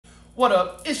What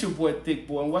up? It's your boy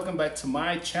ThiccBoi and welcome back to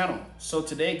my channel. So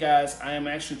today guys, I am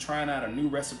actually trying out a new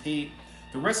recipe.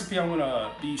 The recipe I'm gonna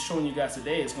be showing you guys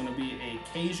today is gonna be a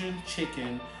Cajun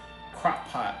Chicken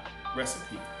Crockpot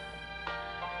recipe.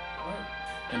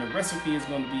 And the recipe is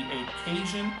gonna be a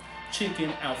Cajun Chicken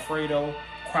Alfredo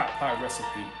Crockpot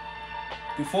recipe.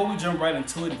 Before we jump right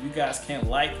into it, if you guys can't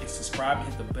like and subscribe and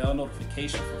hit the bell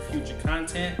notification for future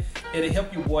content, it'll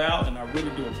help your boy out and I really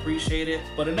do appreciate it.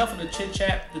 But enough of the chit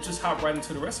chat, let's just hop right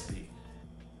into the recipe.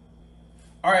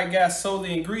 All right guys, so the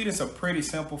ingredients are pretty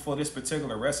simple for this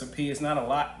particular recipe. It's not a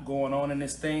lot going on in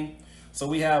this thing. So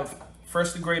we have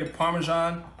freshly grated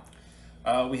Parmesan.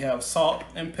 We have salt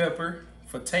and pepper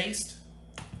for taste.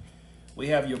 We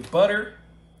have your butter.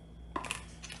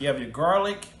 You have your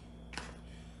garlic.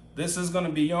 This is gonna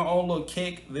be your own little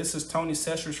kick. This is Tony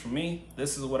Sessions for me.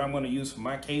 This is what I'm gonna use for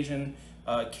my Cajun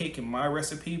kick in my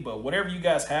recipe, but whatever you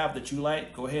guys have that you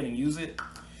like, go ahead and use it.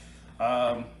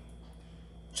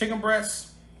 Chicken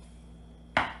breasts.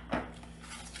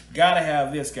 Gotta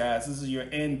have this, guys. This is your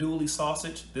Andouille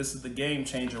sausage. This is the game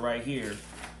changer right here.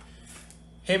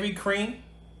 Heavy cream,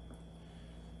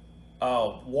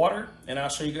 water, and I'll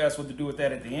show you guys what to do with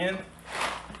that at the end.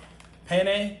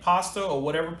 Penne pasta or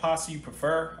whatever pasta you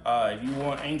prefer. If you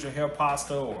want angel hair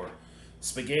pasta or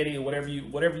spaghetti or whatever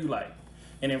you like.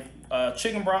 And then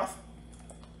chicken broth.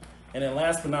 And then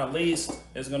last but not least,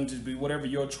 it's gonna just be whatever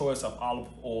your choice of olive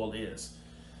oil is.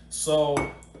 So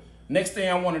next thing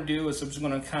I wanna do is I'm just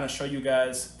gonna kind of show you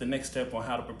guys the next step on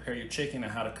how to prepare your chicken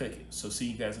and how to cook it. So see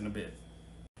you guys in a bit.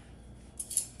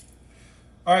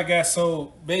 All right guys,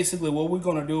 so basically what we're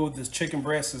gonna do with this chicken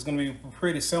breast is gonna be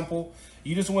pretty simple.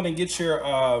 You just wanna get your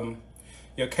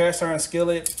cast iron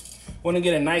skillet, wanna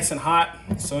get it nice and hot.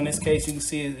 So in this case, you can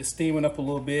see it's steaming up a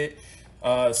little bit.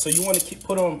 So you wanna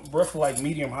put on roughly like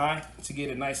medium high to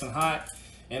get it nice and hot.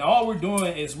 And all we're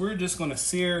doing is we're just gonna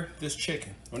sear this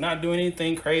chicken. We're not doing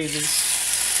anything crazy.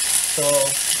 So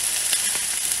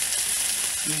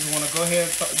you just wanna go ahead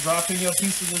and drop in your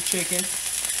pieces of chicken.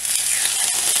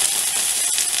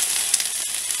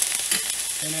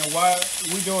 And then while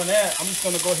we're doing that, I'm just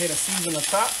gonna go ahead and season the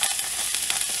top.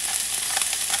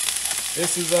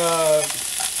 This is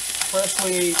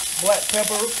freshly black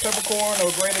peppercorn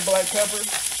or grated black pepper.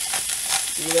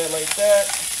 Do that like that.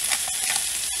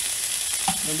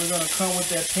 Then we're gonna come with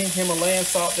that pink Himalayan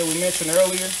salt that we mentioned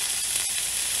earlier.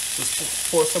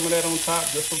 Just pour some of that on top,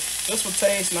 just for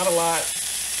taste, not a lot,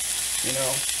 you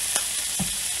know.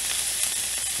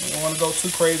 You don't want to go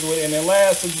too crazy with it. And then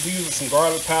last, I'm just using some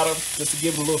garlic powder just to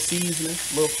give it a little seasoning,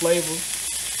 a little flavor.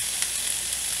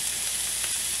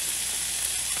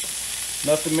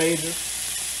 Nothing major.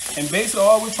 And basically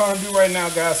all we're trying to do right now,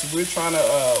 guys, is we're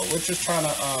just trying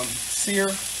to sear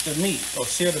the meat or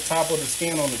sear the top of the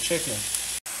skin on the chicken.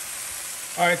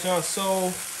 All right, y'all.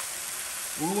 So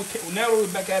now that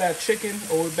we're back at our chicken,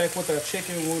 or we're back with our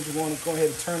chicken, we just want to go ahead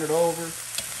and turn it over.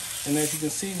 And as you can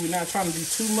see, we're not trying to do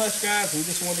too much, guys. We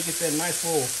just want to get that nice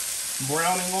little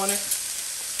browning on it.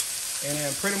 And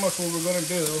then pretty much what we're gonna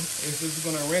do is just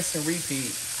gonna rinse and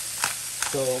repeat.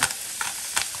 So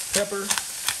pepper.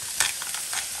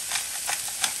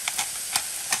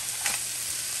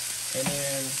 And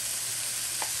then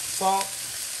salt.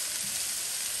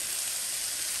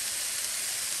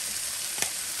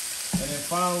 And then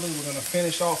finally, we're gonna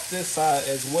finish off this side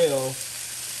as well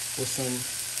with some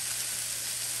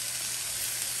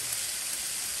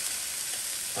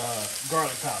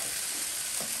garlic powder.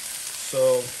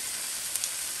 So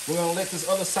we're gonna let this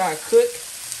other side cook,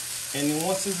 and then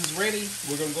once this is ready,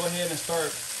 we're gonna go ahead and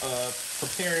start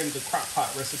preparing the crock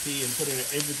pot recipe and putting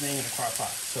everything in the crock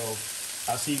pot. So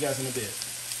I'll see you guys in a bit.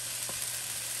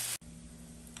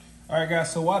 All right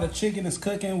guys, so while the chicken is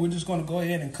cooking, we're just gonna go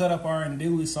ahead and cut up our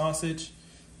andouille sausage.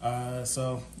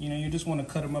 So you know, you just want to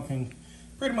cut them up in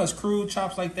pretty much crude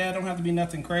chops like that. Don't have to be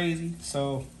nothing crazy.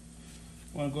 So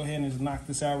I want to go ahead and just knock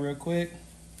this out real quick.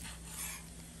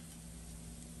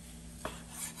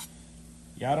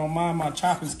 Y'all don't mind my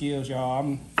chopping skills, y'all.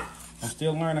 I'm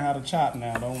still learning how to chop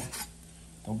now.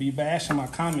 Don't be bashing my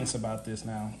comments about this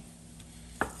now.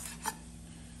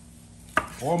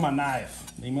 Or my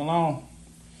knife. Leave me alone.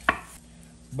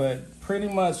 But pretty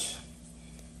much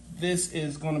this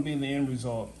is going to be the end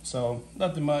result. So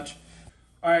nothing much.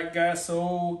 All right, guys.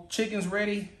 So chicken's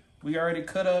ready. We already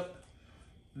cut up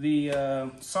the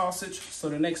sausage. So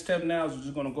the next step now is we're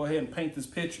just going to go ahead and paint this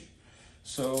picture.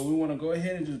 So we want to go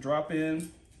ahead and just drop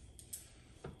in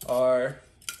our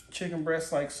chicken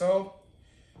breast like so.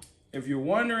 If you're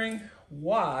wondering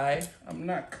why I'm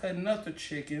not cutting up the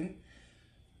chicken,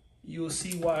 you will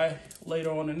see why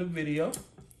later on in the video.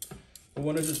 We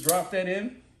want to just drop that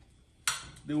in.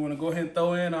 Then we're gonna go ahead and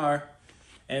throw in our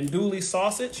Andouille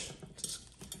sausage. Just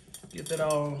get that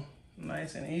all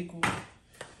nice and equal.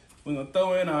 We're gonna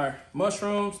throw in our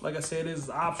mushrooms. Like I said, this is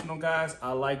optional, guys.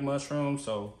 I like mushrooms,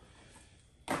 so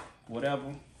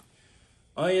whatever.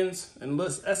 Onions, and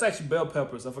that's actually bell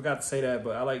peppers. I forgot to say that,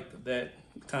 but I like that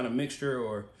kind of mixture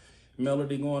or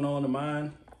melody going on in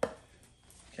mine.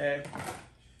 Okay.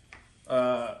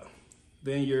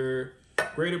 Then your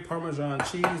grated Parmesan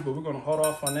cheese, but we're gonna hold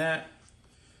off on that.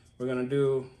 We're gonna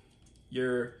do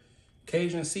your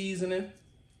Cajun seasoning,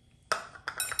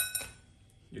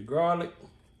 your garlic,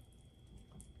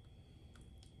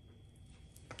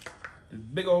 this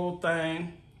big old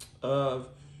thing of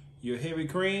your heavy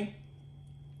cream.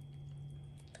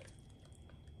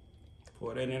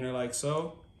 Pour that in there like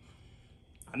so.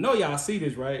 I know y'all see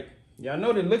this, right? Y'all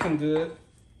know they're looking good.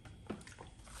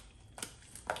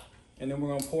 And then we're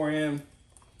gonna pour in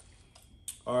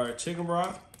our chicken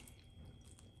broth.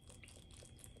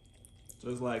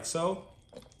 Just like so.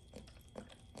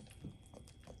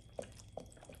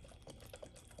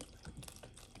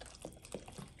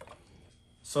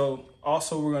 So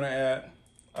also we're gonna add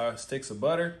our sticks of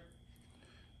butter.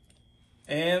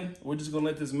 And we're just gonna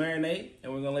let this marinate,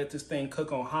 and we're gonna let this thing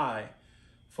cook on high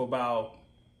for about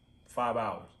 5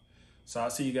 hours. So I'll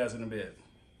see you guys in a bit.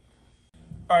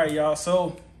 All right, y'all,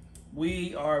 so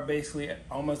we are basically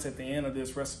almost at the end of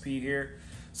this recipe here.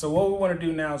 So what we wanna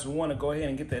do now is we wanna go ahead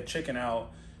and get that chicken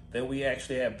out that we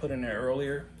actually had put in there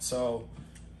earlier. So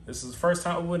this is the first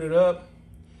time we put it up.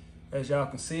 As y'all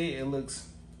can see, it looks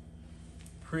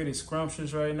pretty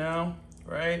scrumptious right now,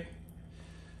 right?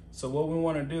 So what we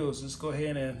want to do is just go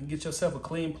ahead and get yourself a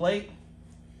clean plate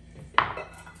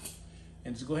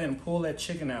and just go ahead and pull that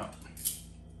chicken out.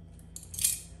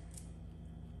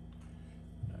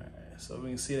 All right, so we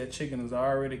can see that chicken is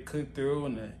already cooked through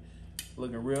and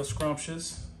looking real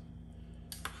scrumptious.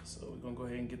 So we're gonna go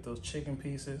ahead and get those chicken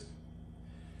pieces.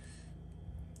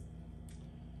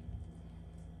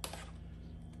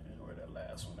 And where that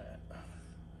last one at?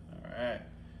 All right.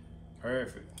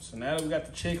 Perfect. So now that we got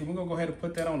the chicken, we're gonna go ahead and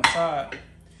put that on the side.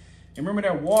 And remember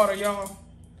that water, y'all?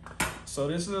 So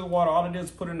this is the water. All it is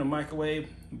is put it in the microwave,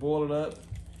 boil it up,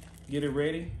 get it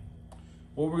ready.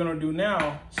 What we're gonna do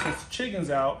now, since the chicken's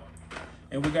out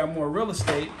and we got more real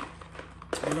estate,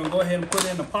 we're gonna go ahead and put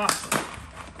in the pasta.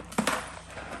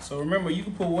 So remember, you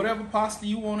can put whatever pasta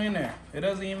you want in there. It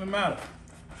doesn't even matter.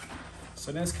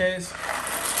 So in this case,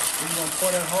 we're gonna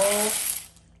pour that whole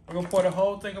We're gonna pour the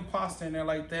whole thing of pasta in there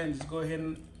like that and just go ahead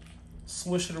and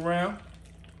swish it around.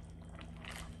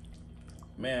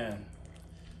 Man,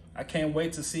 I can't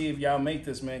wait to see if y'all make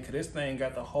this, man, because this thing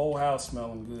got the whole house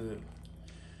smelling good.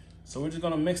 So we're just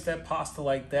gonna mix that pasta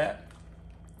like that.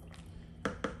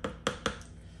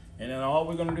 And then all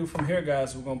we're gonna do from here,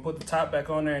 guys, we're gonna put the top back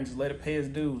on there and just let it pay its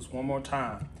dues one more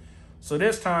time. So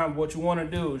this time, what you wanna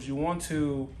do is you want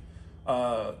to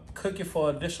cook it for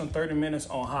an additional 30 minutes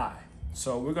on high.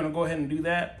 So we're gonna go ahead and do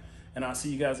that, and I'll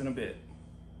see you guys in a bit.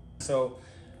 So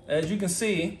as you can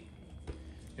see,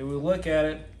 if we look at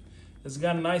it, it's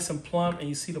gotten nice and plump, and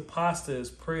you see the pasta is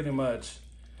pretty much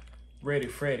ready,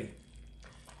 Freddy.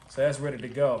 So that's ready to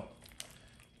go.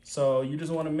 So you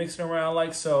just wanna mix it around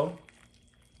like so.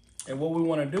 And what we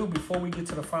wanna do before we get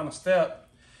to the final step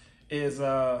is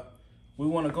we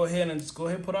wanna go ahead and just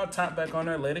put our top back on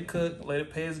there, let it cook, let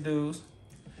it pay its dues.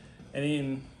 And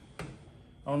then,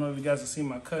 I don't know if you guys can see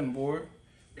my cutting board.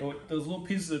 Those little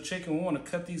pieces of chicken, we want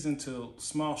to cut these into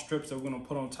small strips that we're going to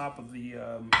put on top of the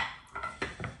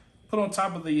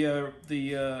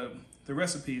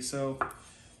recipe. So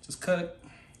just cut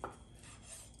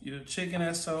your chicken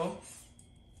as so.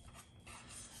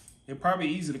 It's probably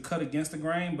easy to cut against the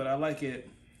grain, but I like it,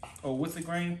 or with the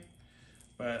grain,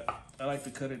 but I like to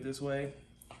cut it this way.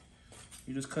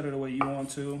 You just cut it the way you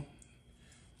want to.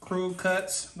 Crude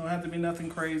cuts, don't have to be nothing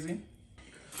crazy.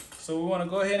 So we want to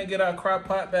go ahead and get our crock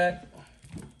pot back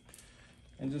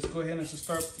and just go ahead and just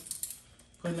start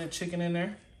putting that chicken in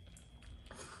there.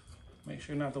 Make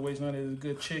sure not to waste none of this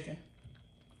good chicken.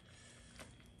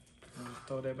 And just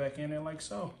throw that back in there like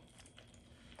so.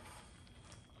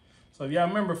 So if y'all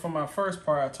remember from my first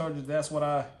part, I told you that's what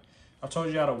I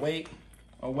told you how to wait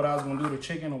on what I was gonna do to the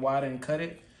chicken and why I didn't cut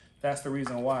it. That's the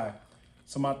reason why.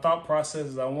 So my thought process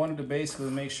is I wanted to basically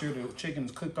make sure the chicken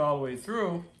is cooked all the way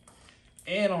through.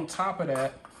 And on top of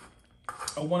that,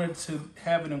 I wanted to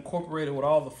have it incorporated with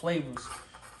all the flavors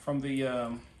from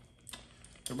the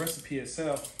recipe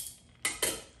itself.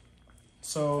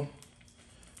 So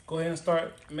go ahead and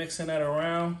start mixing that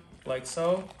around like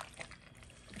so.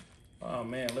 Oh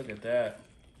man, look at that.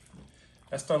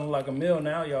 That's starting to look like a meal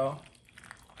now, y'all.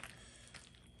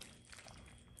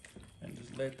 And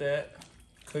just let that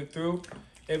cook through.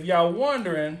 If y'all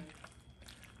wondering,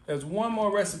 there's one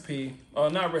more recipe,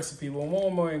 or not recipe, but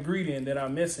one more ingredient that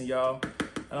I'm missing, y'all.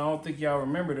 And I don't think y'all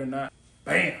remembered or not.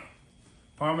 Bam!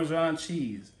 Parmesan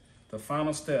cheese, the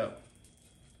final step.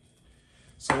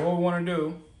 So what we want to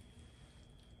do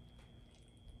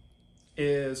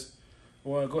is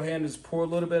we want to go ahead and just pour a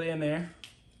little bit in there.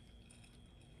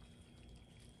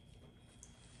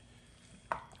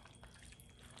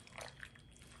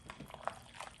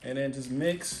 And then just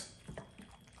mix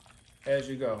as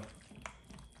you go.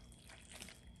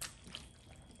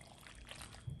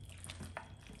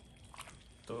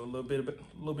 Throw a little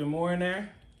bit more in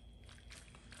there,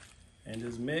 and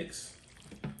just mix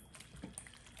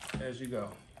as you go.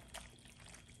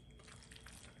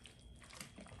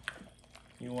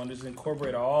 You want to just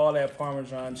incorporate all that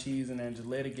Parmesan cheese and then just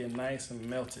let it get nice and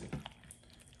melted.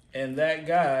 And that,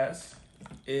 guys,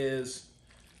 is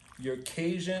your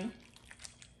Cajun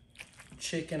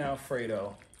Chicken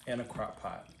Alfredo in a crock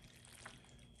pot.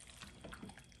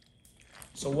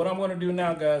 So what I'm gonna do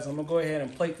now, guys, I'm gonna go ahead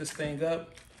and plate this thing up,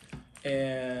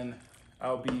 and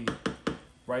I'll be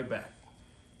right back.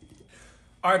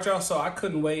 All right, y'all, so I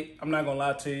couldn't wait. I'm not gonna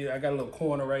lie to you. I got a little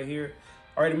corner right here.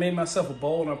 I already made myself a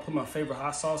bowl, and I put my favorite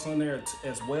hot sauce on there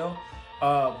as well.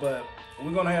 But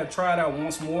we're gonna have to try it out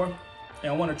once more,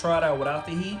 and I wanna try it out without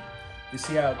the heat to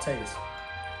see how it tastes.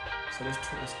 So let's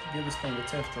give this thing a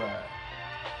test drive.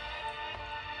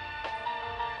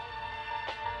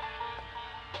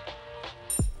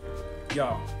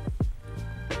 Y'all,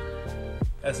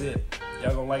 that's it.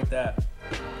 Y'all gonna like that.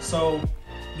 So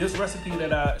this recipe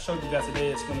that I showed you guys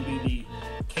today is gonna be the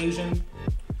Cajun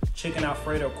Chicken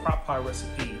Alfredo Crockpot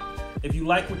recipe. If you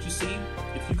like what you see,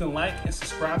 if you can like and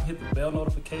subscribe, hit the bell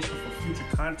notification for future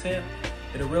content.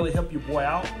 It'll really help your boy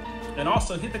out. And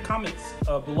also hit the comments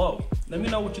below. Let me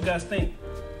know what you guys think.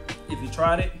 If you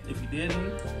tried it, if you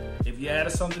didn't, if you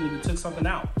added something, if you took something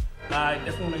out. I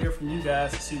definitely want to hear from you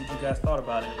guys to see what you guys thought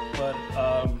about it. But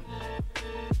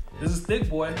this is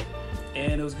ThiccBoi,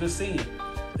 and it was good seeing you.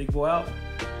 ThiccBoi out.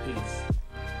 Peace.